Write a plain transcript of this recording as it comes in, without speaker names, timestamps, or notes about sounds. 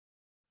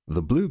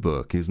The Blue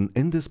Book is an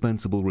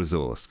indispensable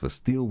resource for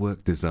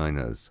steelwork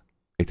designers.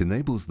 It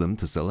enables them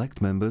to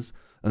select members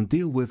and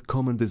deal with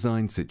common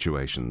design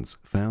situations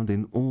found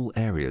in all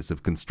areas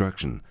of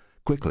construction,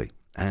 quickly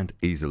and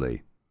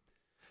easily.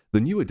 The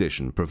new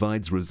edition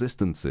provides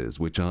resistances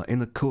which are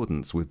in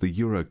accordance with the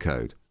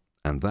Eurocode,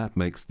 and that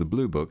makes the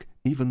Blue Book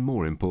even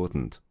more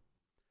important.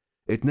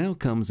 It now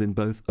comes in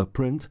both a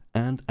print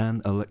and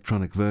an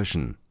electronic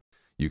version.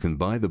 You can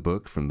buy the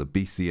book from the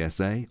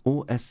BCSA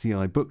or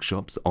SCI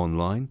bookshops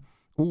online,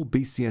 or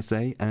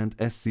BCSA and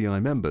SCI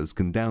members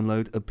can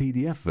download a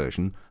PDF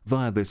version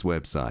via this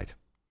website.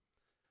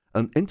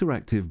 An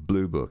interactive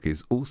Blue Book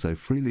is also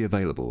freely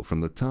available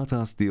from the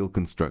Tata Steel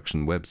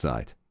Construction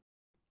website.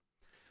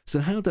 So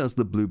how does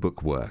the Blue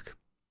Book work?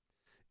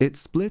 It's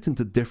split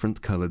into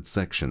different colored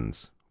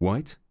sections: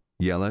 white,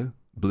 yellow,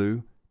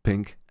 blue,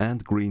 pink,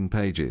 and green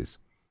pages.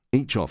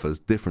 Each offers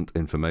different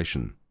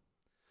information.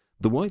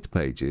 The white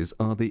pages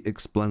are the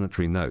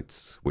explanatory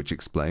notes, which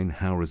explain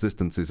how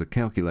resistances are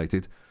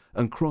calculated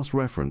and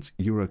cross-reference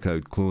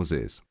Eurocode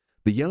clauses.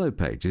 The yellow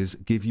pages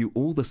give you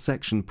all the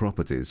section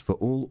properties for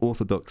all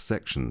orthodox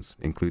sections,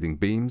 including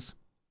beams,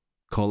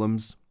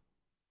 columns,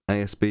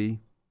 ASB,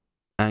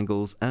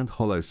 angles, and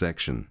hollow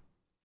section.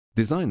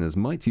 Designers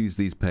might use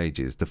these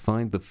pages to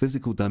find the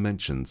physical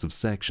dimensions of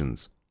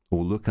sections,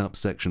 or look up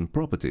section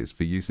properties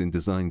for use in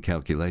design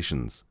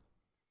calculations.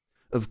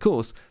 Of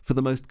course, for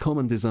the most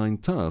common design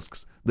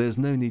tasks, there's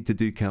no need to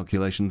do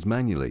calculations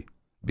manually,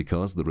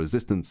 because the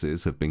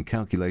resistances have been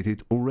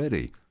calculated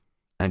already,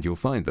 and you'll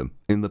find them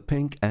in the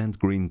pink and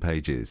green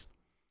pages.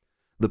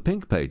 The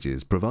pink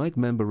pages provide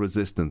member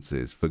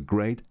resistances for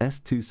grade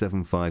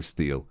S275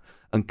 steel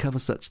and cover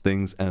such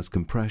things as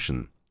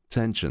compression,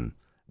 tension,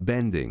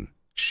 bending,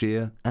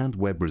 shear, and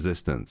web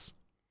resistance.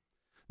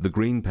 The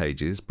green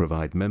pages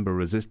provide member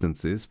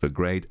resistances for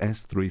grade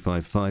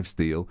S355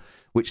 steel,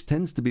 which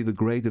tends to be the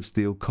grade of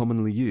steel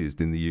commonly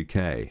used in the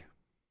UK.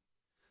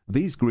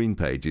 These green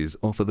pages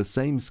offer the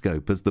same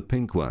scope as the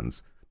pink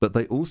ones, but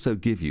they also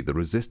give you the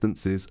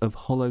resistances of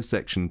hollow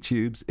section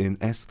tubes in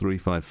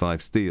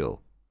S355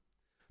 steel.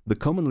 The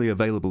commonly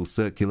available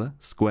circular,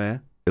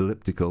 square,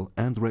 elliptical,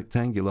 and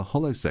rectangular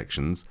hollow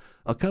sections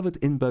are covered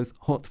in both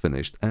hot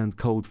finished and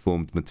cold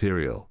formed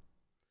material.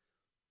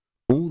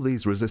 All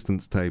these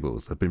resistance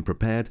tables have been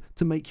prepared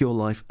to make your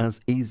life as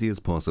easy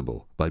as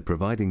possible by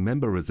providing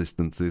member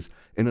resistances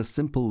in a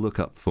simple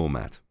lookup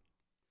format.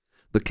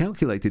 The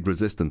calculated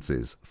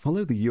resistances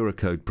follow the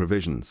Eurocode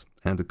provisions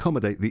and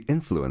accommodate the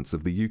influence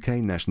of the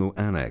UK National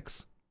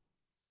Annex.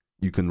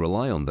 You can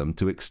rely on them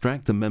to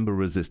extract a member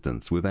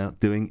resistance without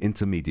doing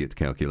intermediate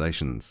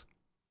calculations.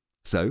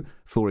 So,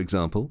 for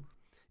example,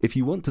 if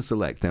you want to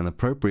select an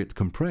appropriate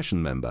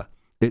compression member,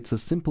 it's a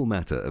simple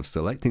matter of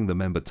selecting the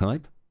member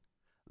type,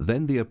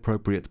 then the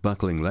appropriate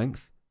buckling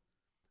length,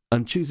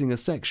 and choosing a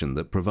section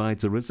that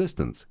provides a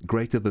resistance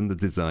greater than the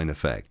design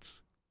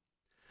effects.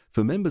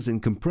 For members in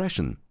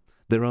compression,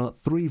 there are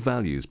three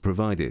values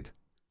provided: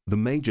 the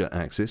major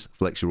axis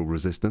flexural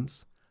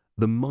resistance,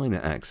 the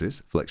minor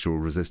axis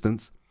flexural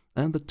resistance,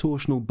 and the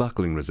torsional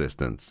buckling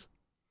resistance.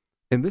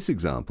 In this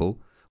example,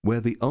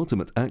 where the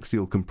ultimate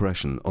axial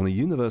compression on a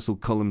universal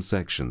column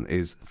section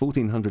is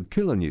 1400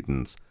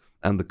 kilonewtons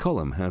and the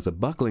column has a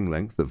buckling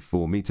length of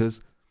 4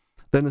 meters,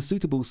 then a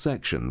suitable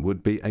section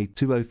would be a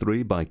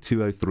 203 by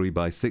 203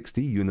 by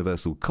 60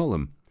 universal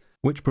column,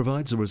 which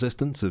provides a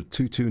resistance of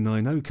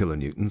 2290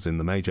 kilonewtons in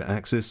the major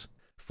axis,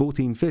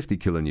 1450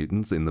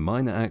 kilonewtons in the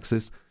minor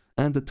axis,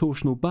 and a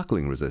torsional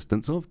buckling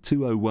resistance of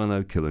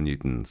 2010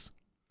 kilonewtons.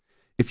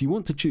 If you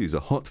want to choose a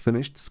hot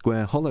finished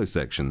square hollow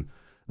section,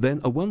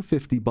 then a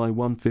 150 by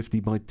 150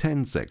 by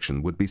 10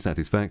 section would be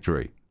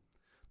satisfactory.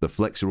 The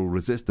flexural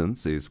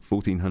resistance is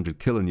 1400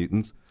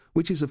 kilonewtons,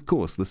 which is of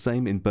course the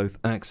same in both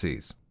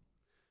axes.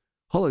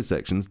 Hollow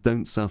sections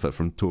don't suffer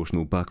from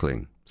torsional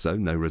buckling, so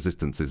no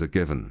resistances are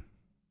given.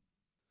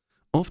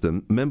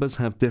 Often, members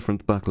have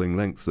different buckling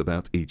lengths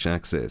about each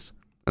axis,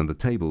 and the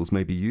tables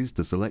may be used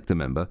to select a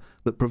member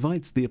that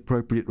provides the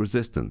appropriate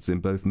resistance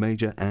in both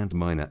major and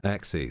minor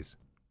axes.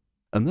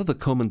 Another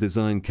common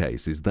design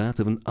case is that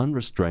of an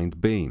unrestrained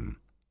beam.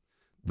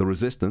 The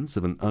resistance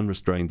of an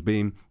unrestrained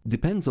beam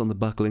depends on the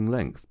buckling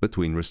length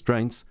between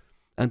restraints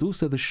and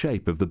also the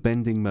shape of the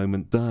bending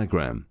moment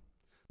diagram,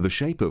 the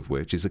shape of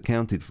which is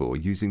accounted for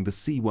using the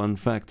C1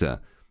 factor,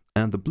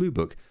 and the Blue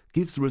Book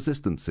gives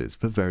resistances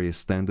for various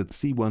standard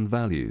C1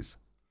 values.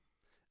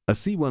 A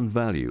C1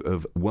 value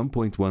of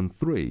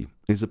 1.13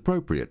 is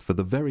appropriate for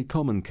the very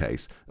common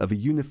case of a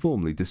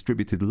uniformly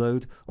distributed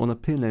load on a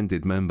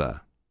pin-ended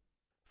member.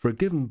 For a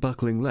given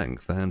buckling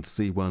length and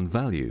C1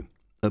 value,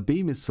 a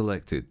beam is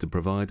selected to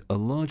provide a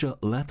larger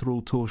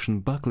lateral torsion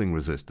buckling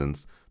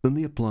resistance than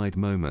the applied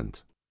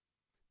moment.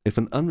 If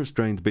an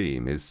unrestrained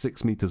beam is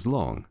 6 meters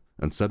long,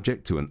 and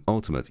subject to an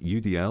ultimate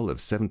UDL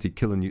of 70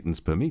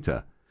 kilonewtons per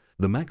meter,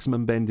 the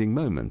maximum bending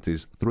moment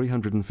is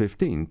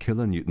 315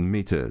 kilonewton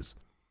meters.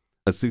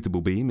 A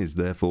suitable beam is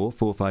therefore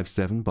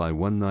 457 by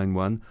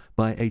 191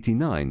 by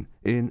 89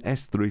 in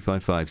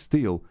S355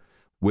 steel,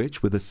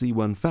 which with a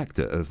C1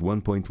 factor of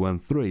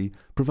 1.13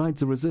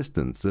 provides a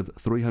resistance of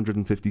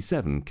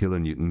 357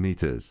 kilonewton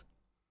meters.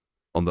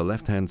 On the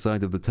left-hand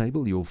side of the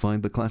table you'll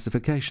find the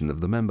classification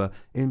of the member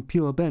in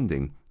pure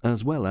bending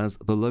as well as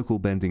the local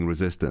bending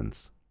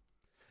resistance.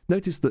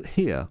 Notice that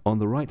here on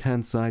the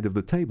right-hand side of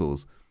the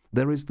tables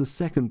there is the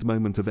second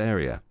moment of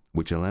area,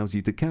 which allows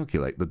you to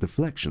calculate the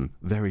deflection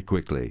very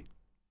quickly.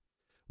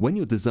 When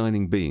you're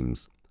designing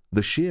beams,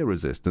 the shear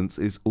resistance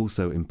is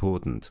also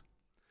important.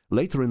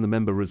 Later in the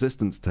member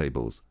resistance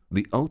tables,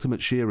 the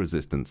ultimate shear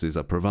resistances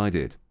are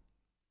provided.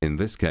 In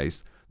this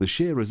case, the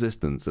shear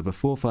resistance of a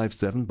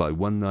 457 by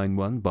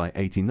 191 by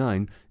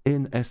 89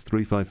 in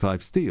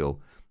S355 steel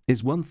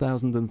is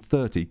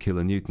 1030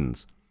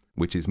 kilonewtons,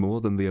 which is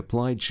more than the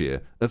applied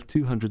shear of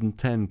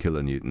 210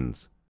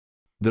 kilonewtons.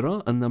 There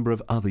are a number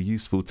of other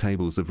useful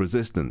tables of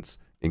resistance,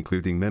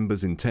 including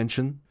members in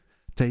tension,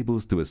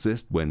 tables to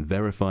assist when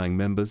verifying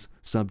members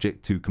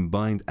subject to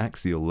combined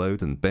axial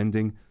load and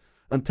bending,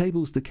 and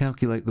tables to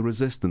calculate the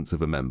resistance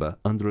of a member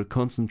under a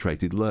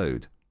concentrated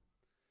load.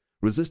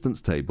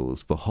 Resistance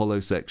tables for hollow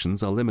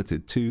sections are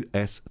limited to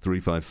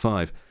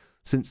S355,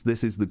 since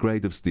this is the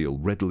grade of steel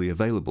readily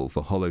available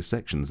for hollow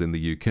sections in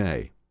the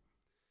UK.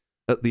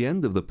 At the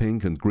end of the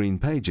pink and green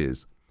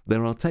pages,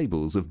 there are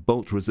tables of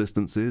bolt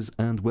resistances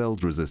and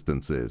weld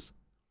resistances.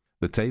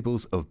 The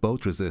tables of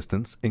bolt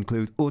resistance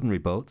include ordinary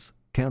bolts,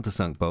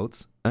 countersunk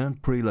bolts,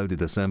 and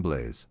preloaded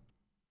assemblies.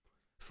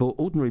 For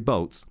ordinary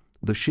bolts,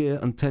 the shear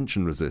and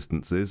tension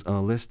resistances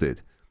are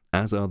listed,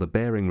 as are the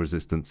bearing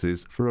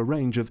resistances for a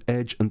range of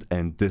edge and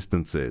end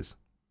distances.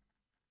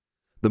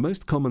 The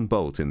most common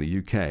bolt in the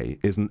UK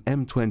is an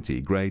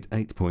M20 grade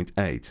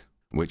 8.8,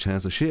 which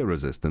has a shear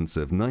resistance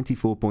of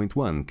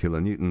 94.1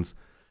 kilonewtons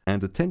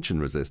and a tension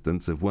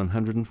resistance of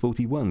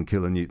 141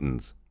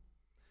 kilonewtons.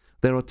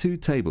 There are two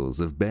tables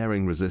of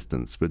bearing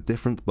resistance for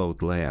different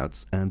bolt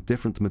layouts and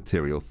different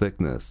material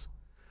thickness.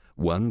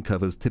 One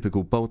covers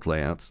typical bolt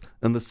layouts,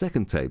 and the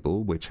second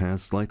table, which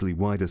has slightly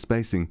wider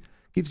spacing,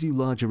 gives you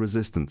larger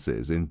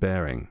resistances in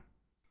bearing.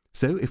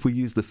 So if we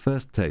use the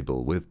first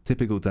table with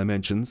typical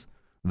dimensions,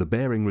 the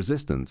bearing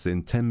resistance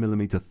in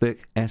 10mm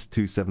thick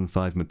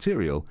S275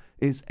 material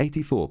is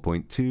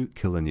 84.2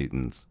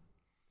 kilonewtons.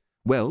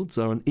 Welds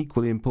are an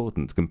equally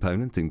important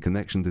component in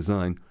connection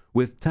design,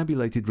 with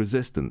tabulated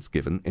resistance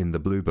given in the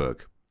Blue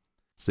Book.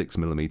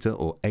 6mm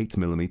or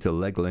 8mm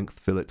leg length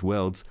fillet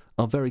welds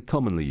are very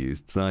commonly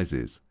used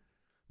sizes.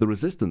 The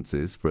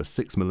resistances for a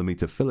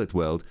 6mm fillet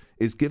weld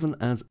is given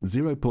as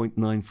 0.94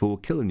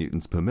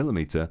 kilonewtons per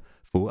millimeter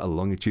for a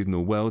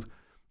longitudinal weld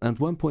and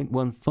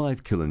 1.15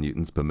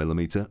 kilonewtons per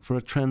millimeter for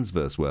a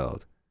transverse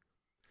weld.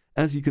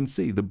 As you can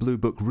see, the Blue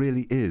Book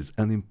really is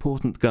an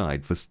important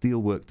guide for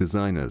steelwork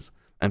designers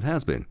and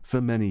has been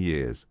for many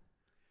years.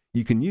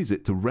 You can use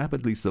it to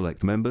rapidly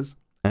select members,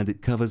 and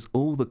it covers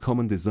all the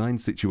common design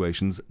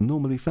situations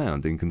normally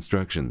found in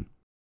construction.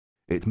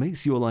 It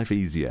makes your life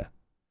easier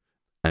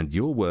and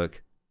your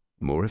work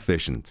more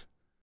efficient.